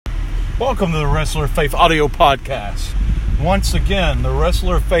Welcome to the Wrestler of Faith audio podcast. Once again, the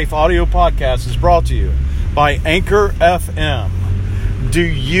Wrestler of Faith audio podcast is brought to you by Anchor FM. Do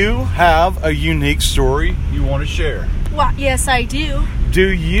you have a unique story you want to share? Well, yes, I do. Do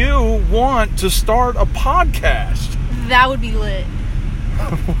you want to start a podcast? That would be lit.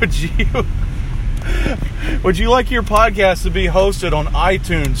 Would you like your podcast to be hosted on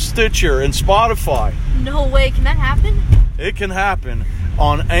iTunes, Stitcher, and Spotify? No way. Can that happen? It can happen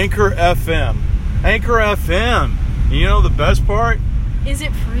on Anchor FM. Anchor FM. You know the best part? Is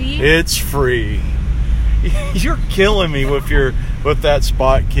it free? It's free. You're killing me with that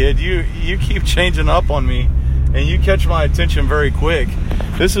spot, kid. You keep changing up on me, and you catch my attention very quick.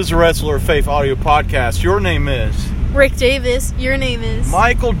 This is the Wrestler of Faith audio podcast. Your name is Rick Davis. Your name is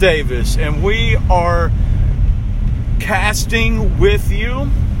Michael Davis, and we are casting with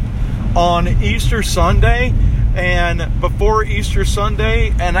you on Easter Sunday. And before Easter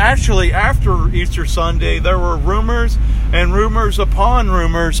Sunday, and actually after Easter Sunday, there were rumors and rumors upon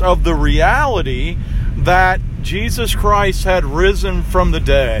rumors of the reality that Jesus Christ had risen from the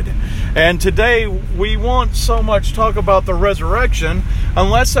dead. And today we won't so much talk about the resurrection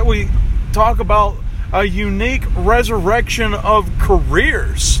unless that we talk about a unique resurrection of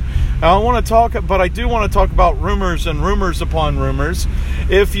careers. Now, I do want to talk about rumors and rumors upon rumors.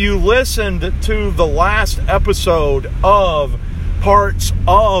 If you listened to the last episode of Parts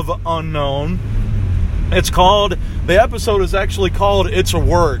of Unknown, the episode is actually called It's a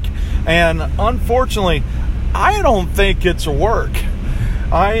Work. And unfortunately, I don't think it's a work.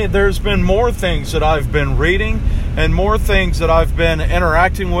 There's been more things that I've been reading and more things that I've been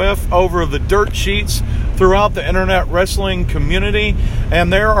interacting with over the dirt sheets throughout the internet wrestling community,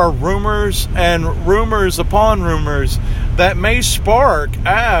 and there are rumors and rumors upon rumors that may spark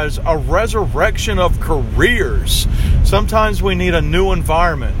as a resurrection of careers. Sometimes we need a new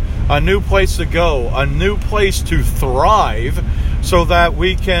environment, a new place to go, a new place to thrive, so that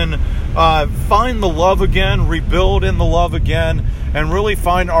we can find the love again, rebuild in the love again, and really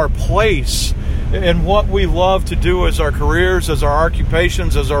find our place in what we love to do as our careers, as our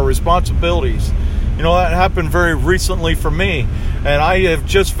occupations, as our responsibilities. You know, that happened very recently for me, and I have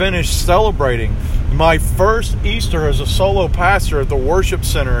just finished celebrating my first Easter as a solo pastor at the worship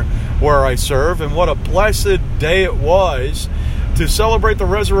center where I serve, and what a blessed day it was to celebrate the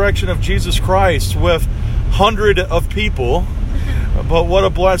resurrection of Jesus Christ with hundreds of people. But what a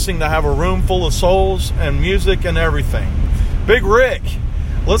blessing to have a room full of souls and music and everything. Big Rick,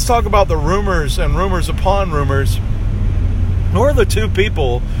 let's talk about the rumors and rumors upon rumors. Who are the two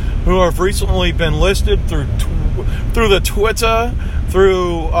people who have recently been listed through the Twitter,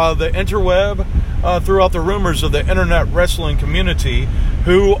 through the interweb, throughout the rumors of the internet wrestling community,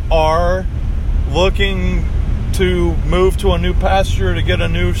 who are looking to move to a new pasture, to get a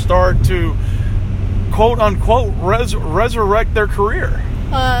new start, to quote-unquote resurrect their career?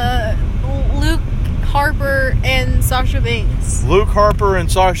 Luke Harper and Sasha Banks. Luke Harper and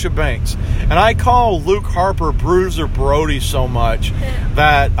Sasha Banks. And I call Luke Harper Bruiser Brody so much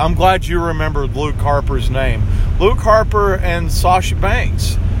that I'm glad you remembered Luke Harper's name. Luke Harper and Sasha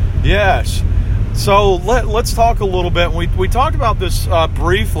Banks. Yes. So let's talk a little bit. We talked about this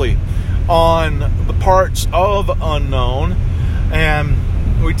briefly on the Parts of Unknown.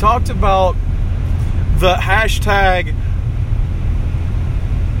 And we talked about the hashtag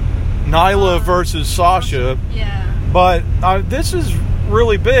Nyla versus Sasha. Yeah. But this is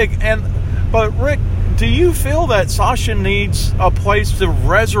really big. But Rick, do you feel that Sasha needs a place to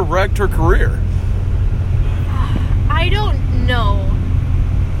resurrect her career? I don't know.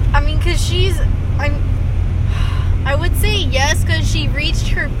 I mean, because I would say yes, because she reached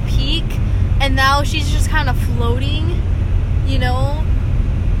her peak, and now she's just kind of floating, you know?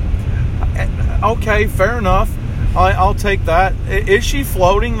 Okay, fair enough. I'll take that. Is she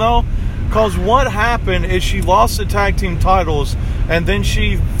floating, though? Because what happened is she lost the tag team titles, and then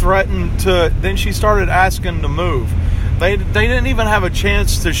she then she started asking to move. They didn't even have a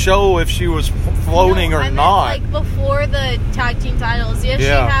chance to show if she was floating or not. Like before the tag team titles. Yes,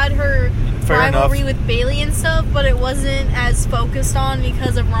 yeah. She had her Fair rivalry enough. with Bayley and stuff, but it wasn't as focused on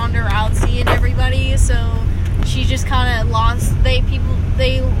because of Ronda Rousey and everybody. So she just kind of lost. They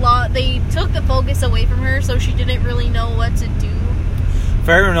took the focus away from her, so she didn't really know what to do.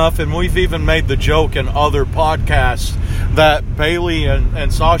 Fair enough, and we've even made the joke in other podcasts that Bayley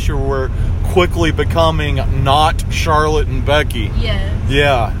and Sasha were quickly becoming not Charlotte and Becky. Yes.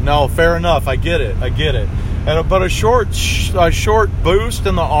 Yeah, no, fair enough. I get it. But a short boost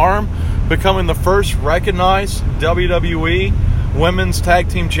in the arm, becoming the first recognized WWE women's tag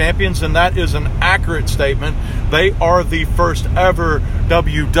team champions, and that is an accurate statement. They are the first ever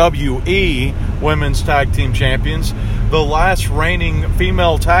WWE women's tag team champions. The last reigning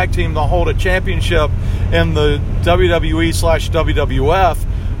female tag team to hold a championship in the WWE/WWF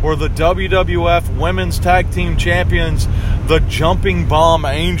were the WWF Women's Tag Team Champions, the Jumping Bomb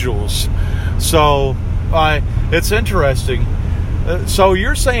Angels. So, it's interesting. So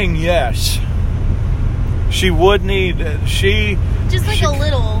you're saying yes, she would need just like a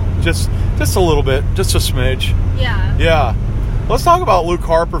little, just a little bit, just a smidge. Yeah. Let's talk about Luke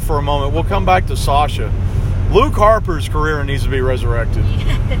Harper for a moment. We'll come back to Sasha. Luke Harper's career needs to be resurrected.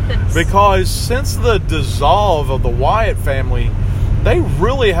 Yes. Because since the dissolve of the Wyatt family, they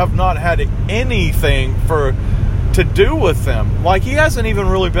really have not had anything to do with them. Like, he hasn't even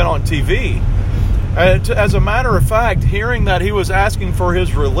really been on TV. As a matter of fact, hearing that he was asking for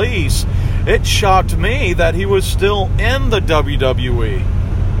his release, it shocked me that he was still in the WWE.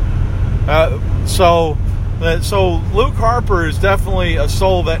 So Luke Harper is definitely a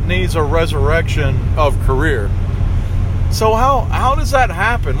soul that needs a resurrection of career. So how does that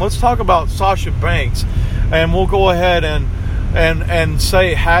happen? Let's talk about Sasha Banks, and we'll go ahead and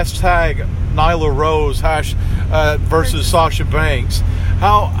say hashtag Nyla Rose versus Sasha Banks.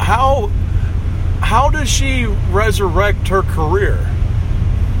 How does she resurrect her career?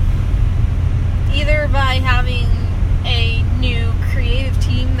 Either by having a new creative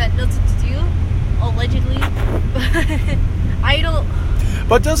team that knows what to do, allegedly. I don't.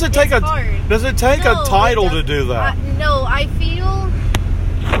 But does it take a title to do that? No, I feel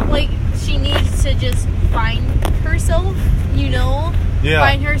like she needs to just find herself.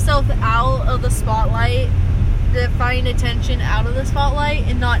 Find herself out of the spotlight, to find attention out of the spotlight,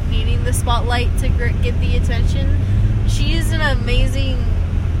 and not needing the spotlight to get the attention. She is an amazing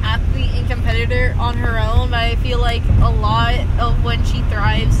athlete and competitor on her own, but I feel like a lot of when she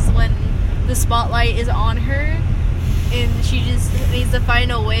thrives is when the spotlight is on her, and she just needs to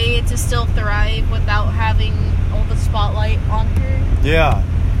find a way to still thrive without having all the spotlight on her.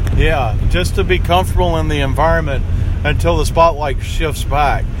 Yeah, just to be comfortable in the environment until the spotlight shifts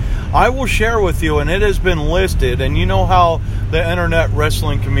back. I will share with you, and it has been listed, and you know how the internet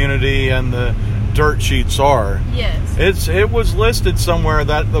wrestling community and the dirt sheets are. Yes. It was listed somewhere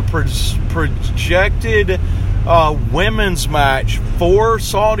that the projected women's match for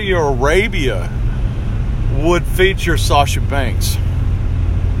Saudi Arabia would feature Sasha Banks.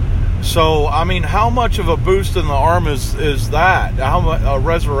 So, I mean, how much of a boost in the arm is that? How much a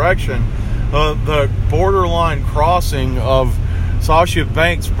resurrection? The borderline crossing of Sasha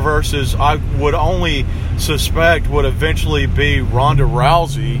Banks versus, I would only suspect, would eventually be Ronda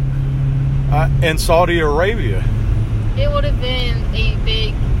Rousey in Saudi Arabia. It would have been a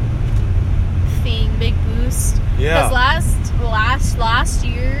big thing, big boost. Yeah. Because last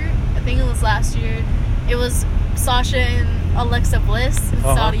year, I think it was last year, it was Sasha and Alexa Bliss in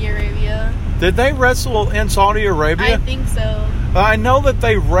Saudi Arabia. Did they wrestle in Saudi Arabia? I think so. I know that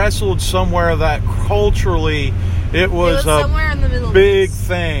they wrestled somewhere that culturally it was a somewhere in the Middle big East.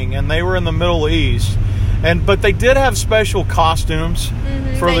 thing, and they were in the Middle East. But they did have special costumes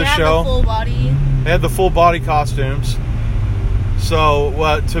for the show. They had the full body. They had the full body costumes.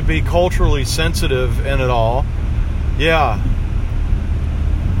 So, to be culturally sensitive in it all. Yeah.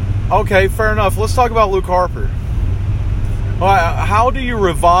 Okay, fair enough. Let's talk about Luke Harper. How do you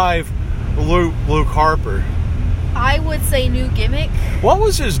revive Luke Harper? I would say new gimmick. What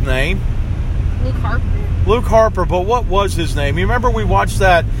was his name? Luke Harper? Luke Harper, but what was his name? You remember we watched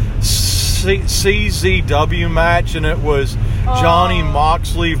that CZW match, and it was Johnny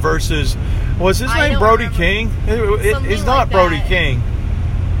Moxley versus... Was his name Brody King? He's not like Brody King.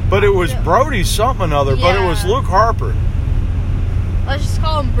 But it was Brody something or other, but it was Luke Harper. Let's just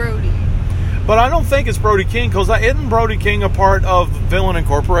call him Brody. But I don't think it's Brody King, because isn't Brody King a part of Villain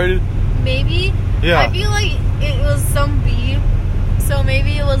Incorporated? Maybe. Yeah. I feel like it was some B, so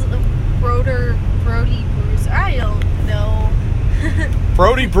maybe it was Brody Bruiser. I don't know.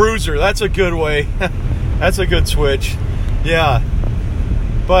 Brody Bruiser, that's a good way. That's a good switch. Yeah.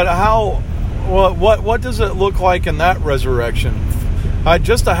 But what does it look like in that resurrection?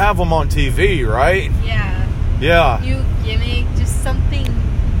 Just to have him on TV, right? Yeah. Yeah. New gimmick, just something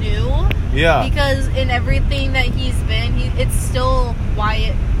new. Yeah. Because in everything that he's been, it's still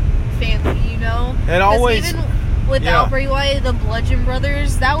Wyatt family, you know? And always... Even without Bray Wyatt, the Bludgeon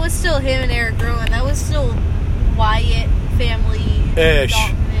Brothers, that was still him and Eric Rowan. That was still Wyatt family-ish.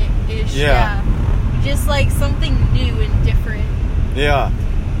 Yeah. Just like something new and different. Yeah.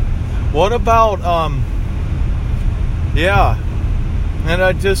 What about,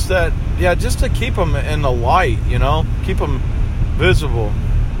 and just to keep them in the light, you know? Keep them visible.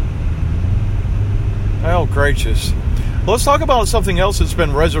 Oh, gracious. Let's talk about something else that's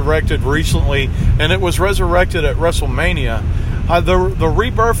been resurrected recently, and it was resurrected at WrestleMania. The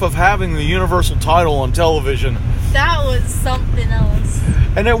rebirth of having the Universal title on television. That was something else.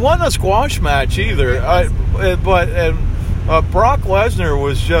 And it wasn't a squash match either. But Brock Lesnar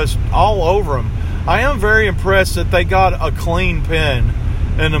was just all over him. I am very impressed that they got a clean pin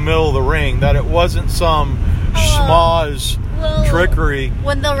in the middle of the ring, that it wasn't some schmoz trickery.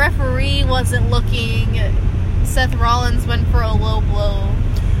 When the referee wasn't looking, Seth Rollins went for a low blow.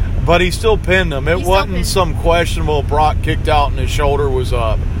 But he still pinned him. It wasn't some questionable Brock kicked out and his shoulder was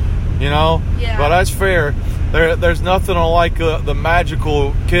up. You know? Yeah. But that's fair. There's nothing like the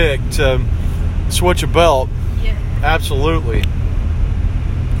magical kick to switch a belt. Yeah. Absolutely.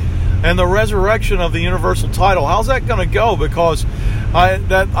 And the resurrection of the Universal title, how's that going to go? Because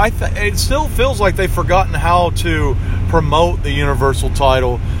it still feels like they've forgotten how to promote the Universal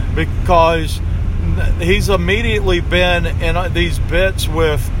title, because he's immediately been in these bits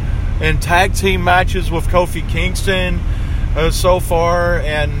in tag team matches with Kofi Kingston so far,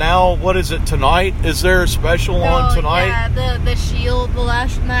 and now, what is it, tonight? Is there a special on tonight? Yeah, the Shield, the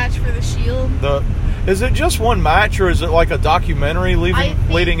last match for the Shield. Is it just one match, or is it like a documentary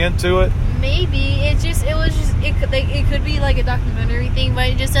leading into it? Maybe it could be like a documentary thing, but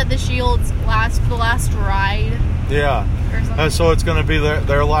it just said the Shield's last ride. Yeah. Or something. So it's going to be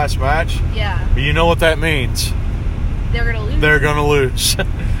their last match. Yeah. You know what that means? They're gonna lose. They're going to lose.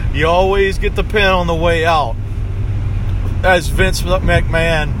 You always get the pin on the way out, as Vince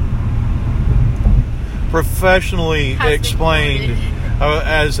McMahon professionally explained,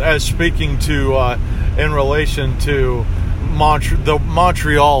 as speaking to in relation to the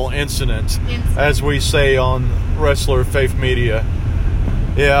Montreal incident, as we say on Wrestler Faith Media.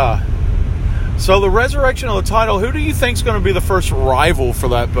 Yeah. So the resurrection of the title, who do you think is going to be the first rival for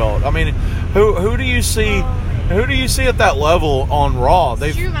that belt? I mean, who do you see? Who do you see at that level on Raw?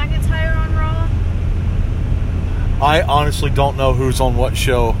 Is Drew McIntyre on Raw? I honestly don't know who's on what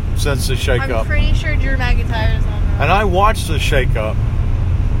show since the shakeup. I'm pretty sure Drew McIntyre is on Raw. And I watched the shakeup.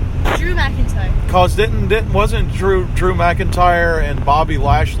 Drew McIntyre. Cause wasn't Drew McIntyre and Bobby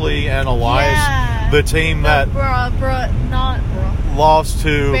Lashley and Elias the team that lost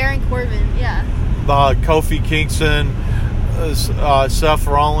to Baron Corbin? Yeah. Kofi Kingston, Seth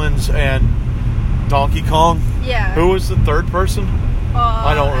Rollins, and Donkey Kong. Yeah. Who was the third person?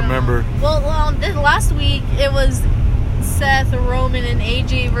 I don't remember. Well, last week it was Seth, Roman, and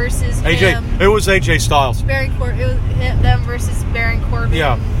AJ versus him. It was AJ Styles. Baron Corbin. It was them versus Baron Corbin.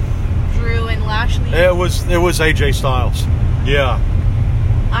 Yeah. Drew and Lashley. It was AJ Styles. Yeah.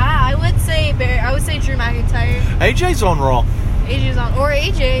 I would say Drew McIntyre. AJ's on Raw. AJ's on, or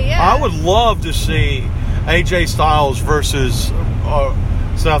AJ. Yeah. I would love to see AJ Styles versus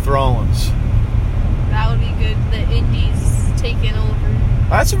Seth Rollins. That would be good. The Indies taking over.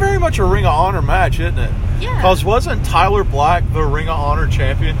 That's very much a Ring of Honor match, isn't it? Yeah. Because wasn't Tyler Black the Ring of Honor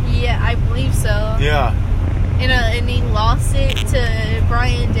champion? Yeah, I believe so. Yeah. And he lost it to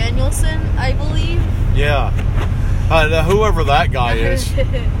Bryan Danielson, I believe. Yeah. Whoever that guy is.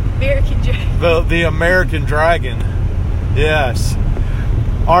 American Dragon. The American Dragon. Yes.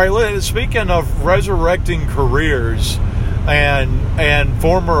 All right, speaking of resurrecting careers and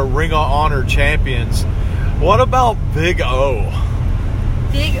former Ring of Honor champions, what about Big O?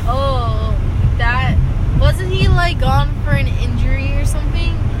 Big O, wasn't he gone for an injury or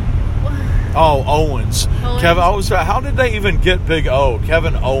something? Oh, Owens. Kevin. How did they even get Big O?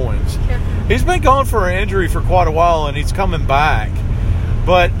 Kevin Owens. He's been gone for an injury for quite a while, and he's coming back.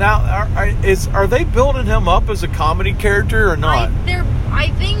 But now, are they building him up as a comedy character or not? I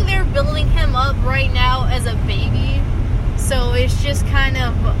think they're building him up right now as a baby. So it's just kind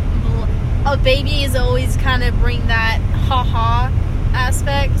of, a baby is always kind of bring that ha-ha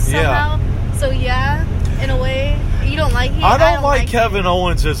aspect somehow. Yeah. So yeah, in a way. You don't like him? I don't like Kevin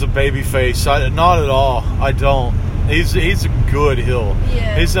Owens as a babyface. Not at all. I don't. He's a good heel.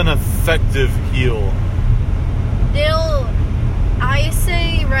 Yeah. He's an effective heel. I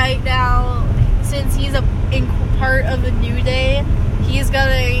say right now, since he's part of the New Day, he's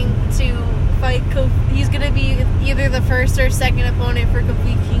going to fight he's going to be either the first or second opponent for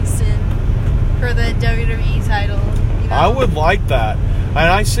Kofi Kingston for the WWE title. You know? I would like that. And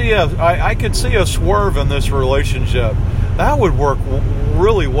I could see a swerve in this relationship. That would work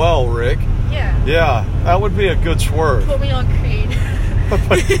really well, Rick. Yeah. Yeah, that would be a good swerve. Put me on Creed.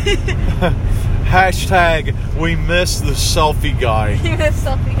 Hashtag we miss the selfie guy. You miss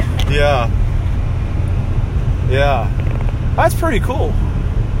selfie guy. Yeah. Yeah. That's pretty cool.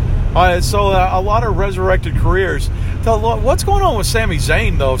 So a lot of resurrected careers. What's going on with Sami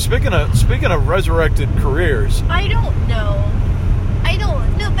Zayn though? Speaking of resurrected careers, I don't know.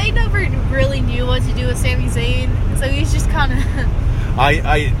 They never really knew what to do with Sami Zayn, so he's just kind of.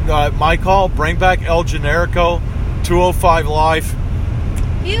 My call: bring back El Generico, 205 Live.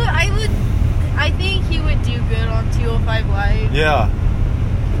 I think he would do good on 205 Live. Yeah,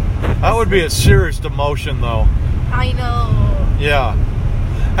 that would be a serious demotion though. I know. Yeah.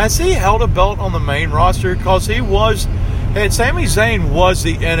 Has he held a belt on the main roster? Because Sami Zayn was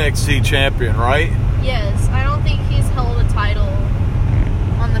the NXT champion, right? Yes, I don't think he's held a title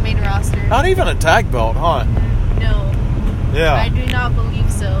on the main roster. Not even a tag belt, huh? No. Yeah. I do not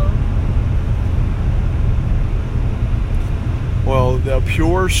believe so. Well, the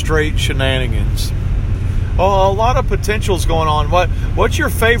pure straight shenanigans. Oh, a lot of potential's going on. What's your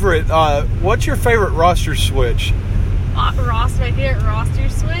favorite roster switch? My favorite roster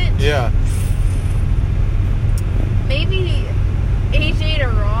switch? Yeah. Maybe AJ to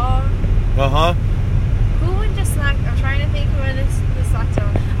Raw. Uh-huh. Who went to SmackDown? I'm trying to think who went to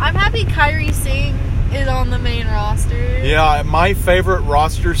SmackDown. I'm happy Kairi Singh is on the main roster. Yeah, my favorite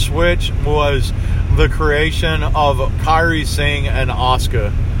roster switch was the creation of Kairi Singh and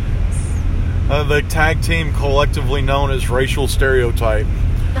Asuka. The tag team collectively known as Racial Stereotype.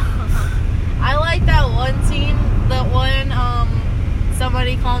 I like that one team. That one,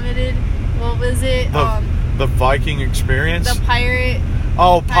 somebody commented. What was it? The Viking Experience. The Pirate.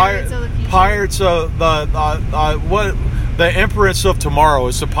 Oh, Pirates of the Future. Pirates of what? The Empress of Tomorrow.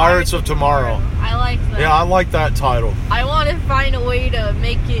 It's the Pirates of Tomorrow. I like that. Yeah, I like that title. I want to find a way to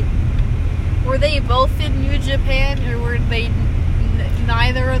make it. Were they both in New Japan, or were they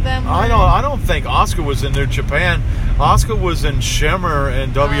neither of them? I don't think Asuka was in New Japan. Asuka was in Shimmer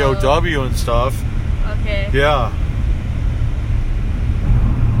and WOW and stuff. Okay. Yeah.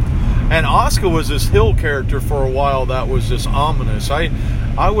 And Asuka was this heel character for a while that was just ominous.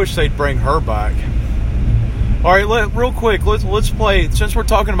 I wish they'd bring her back. All right, real quick, let's play. Since we're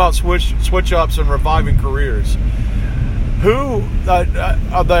talking about switch ups and reviving careers,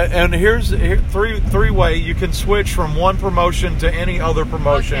 and here's three way you can switch from one promotion to any other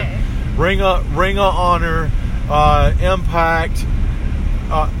promotion. Okay. Ring of Honor, Impact,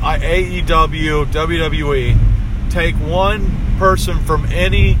 AEW, WWE. Take one person from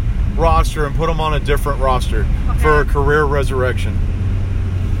any roster and put them on a different roster for a career resurrection.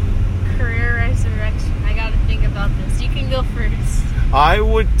 Career resurrection. I gotta think about this. You can go first. I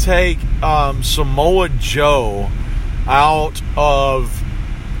would take Samoa Joe out of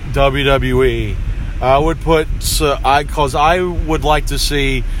WWE. I would because I would like to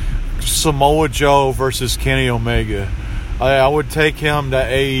see Samoa Joe versus Kenny Omega. I would take him to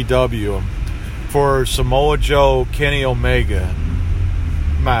AEW for Samoa Joe Kenny Omega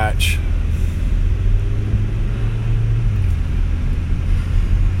match.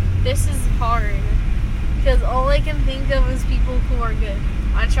 This is hard because all I can think of is people who are good.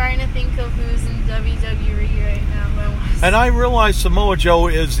 I'm trying to think of who's in WWE right now. And I realize Samoa Joe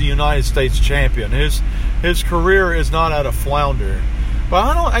is the United States champion. His career is not at a flounder.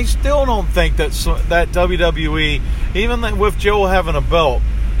 But I still don't think that WWE, even with Joe having a belt,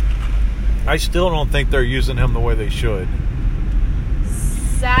 I still don't think they're using him the way they should.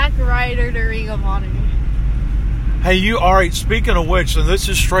 Zack Ryder to Ring of Honor. Hey, all right, speaking of which, and this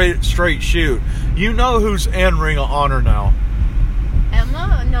is straight shoot, you know who's in Ring of Honor now?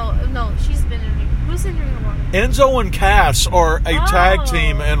 Emma? No, she's been in Ring. Who's in Ring of Honor? Enzo and Cass are a tag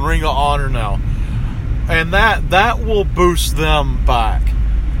team in Ring of Honor now. And that will boost them back.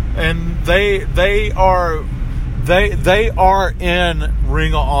 And they are in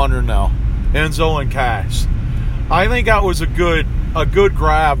Ring of Honor now. Enzo and Cass. I think that was a good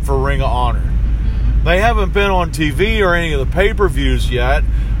grab for Ring of Honor. They haven't been on TV or any of the pay-per-views yet,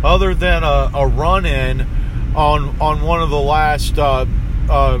 other than a run-in on one of the last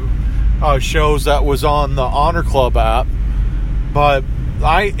shows that was on the Honor Club app. But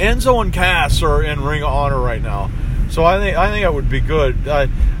Enzo and Cass are in Ring of Honor right now, so I think that would be good.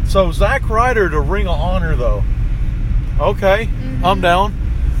 So Zack Ryder to Ring of Honor though. Okay, I'm down.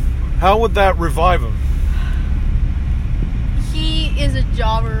 How would that revive him? He is a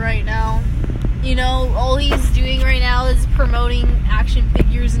jobber right now. You know, all he's doing right now is promoting action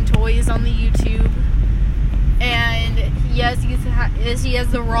figures and toys on the YouTube. And yes, he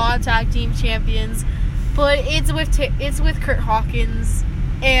has the Raw Tag Team Champions, but it's with Kurt Hawkins,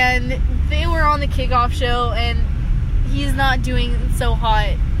 and they were on the kickoff show, and he's not doing so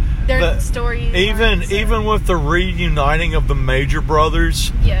hot. Their story, even with the reuniting of the Major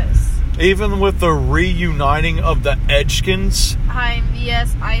Brothers. Yes. Even with the reuniting of the Edgekins.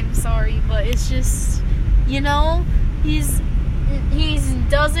 I'm sorry, but it's just, you know, he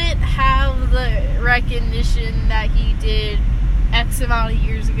doesn't have the recognition that he did X amount of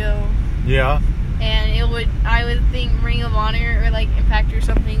years ago. Yeah. And I would think Ring of Honor or like Impact or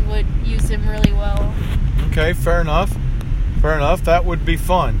something would use him really well. Okay, fair enough. Fair enough. That would be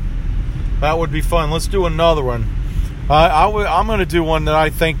fun. Let's do another one. I'm going to do one that I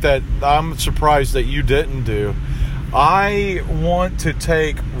think that I'm surprised that you didn't do. I want to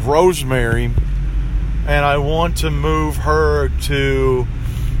take Rosemary and I want to move her to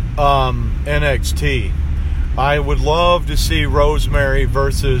NXT. I would love to see Rosemary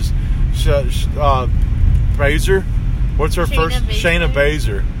versus Baszler. What's her first? Shayna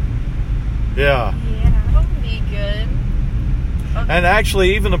Baszler. Yeah. Yeah, that would be good. Okay. And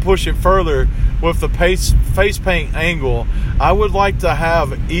actually, even to push it further, with the face paint angle, I would like to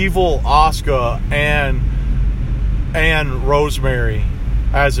have Evil Asuka and Rosemary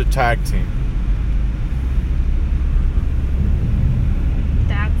as a tag team.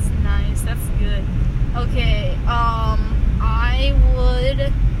 That's nice. That's good. Okay, I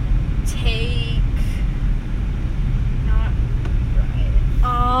would take... Not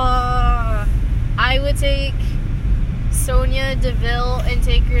right. I would take Sonya Deville and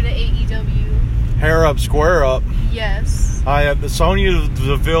take her to AEW. Hair up, square up. Yes. The Sonya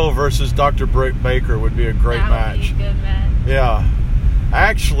Deville versus Dr. Britt Baker would be a great match. That would be a good match. Yeah.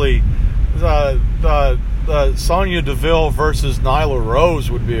 Actually, Sonya Deville versus Nyla Rose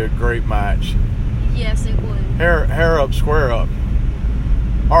would be a great match. Yes, it would. Hair up, square up.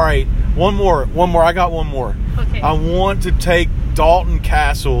 All right, one more. I got one more. Okay. I want to take Dalton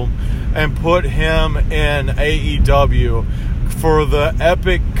Castle and put him in AEW for the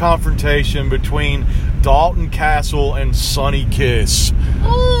epic confrontation between Dalton Castle and Sonny Kiss.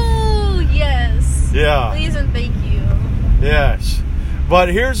 Ooh, yes. Yeah. Please and thank you. Yes. But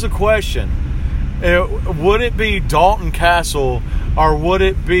here's the question. Would it be Dalton Castle or would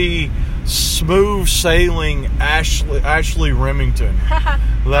it be smooth sailing Ashley Remington?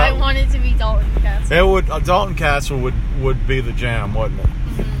 I want it to be Dalton Castle. Dalton Castle would be the jam, wouldn't it?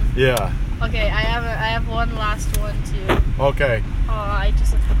 Mm-hmm. Yeah. Okay, I have one last one too. Okay.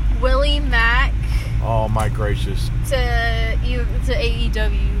 Willie Mack. Oh my gracious. To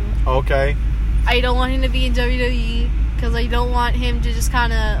AEW. Okay. I don't want him to be in WWE because I don't want him to just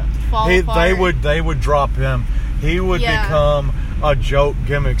kind of fall apart. They would drop him. He would become a joke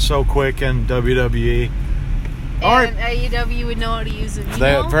gimmick so quick in WWE. All right. AEW would know how to use him.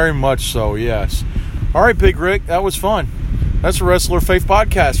 Very much so, yes. All right, Big Rick, that was fun. That's the Wrestler Faith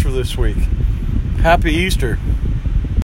Podcast for this week. Happy Easter.